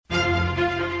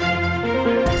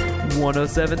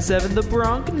1077 The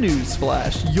Bronc News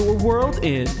Flash, your world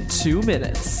in 2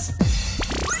 minutes.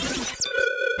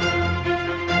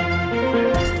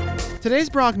 Today's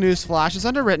Bronc News Flash is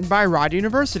underwritten by Rider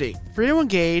University. Free to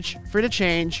engage, free to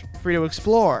change, free to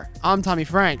explore. I'm Tommy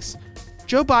Franks.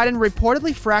 Joe Biden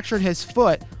reportedly fractured his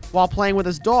foot while playing with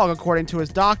his dog, according to his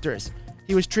doctors.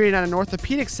 He was treated at an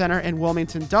orthopedic center in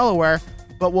Wilmington, Delaware,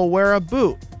 but will wear a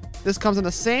boot. This comes on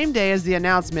the same day as the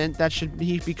announcement that should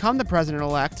he become the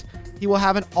president-elect, he will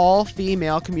have an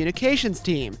all-female communications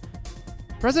team.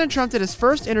 President Trump did his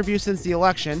first interview since the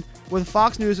election with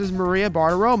Fox News' Maria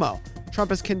Bartiromo.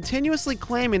 Trump is continuously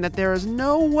claiming that there is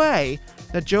no way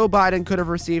that Joe Biden could have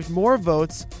received more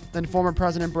votes than former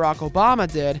President Barack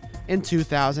Obama did in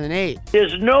 2008.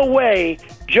 There's no way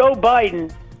Joe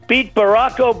Biden beat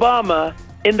Barack Obama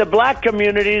in the black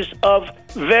communities of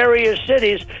various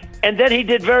cities, and then he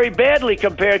did very badly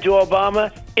compared to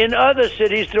Obama in other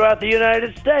cities throughout the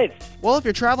United States. Well, if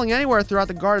you're traveling anywhere throughout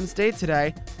the Garden State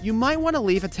today, you might want to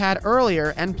leave a tad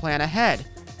earlier and plan ahead.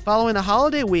 Following the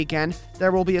holiday weekend,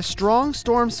 there will be a strong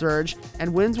storm surge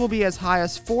and winds will be as high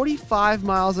as 45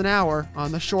 miles an hour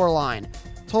on the shoreline.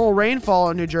 Total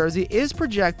rainfall in New Jersey is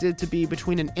projected to be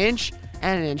between an inch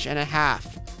and an inch and a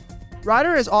half.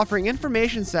 Rider is offering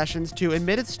information sessions to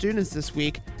admitted students this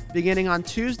week, beginning on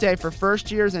Tuesday for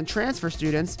first years and transfer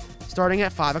students, starting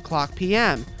at 5 o'clock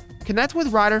p.m. Connect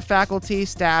with Rider faculty,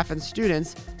 staff, and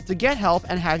students to get help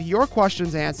and have your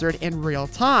questions answered in real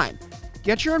time.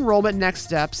 Get your enrollment next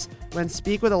steps when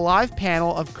speak with a live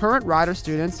panel of current Rider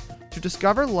students to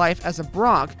discover life as a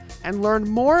Bronc and learn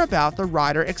more about the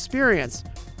Rider experience.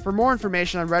 For more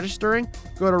information on registering,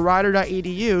 go to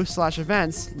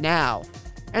rider.edu/events now.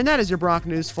 And that is your Bronc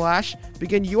News Flash.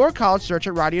 Begin your college search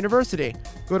at Rider University.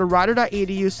 Go to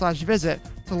rider.edu/visit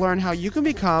to learn how you can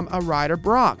become a Rider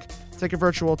Bronc. Take a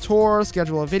virtual tour,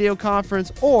 schedule a video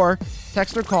conference, or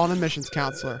text or call an admissions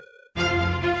counselor.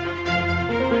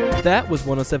 That was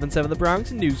 1077 The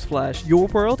Bronx News Flash, your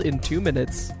world in 2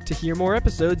 minutes. To hear more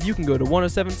episodes, you can go to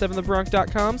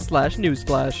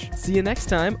 1077thebronx.com/newsflash. See you next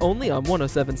time, only on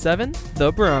 1077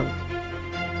 The Bronx.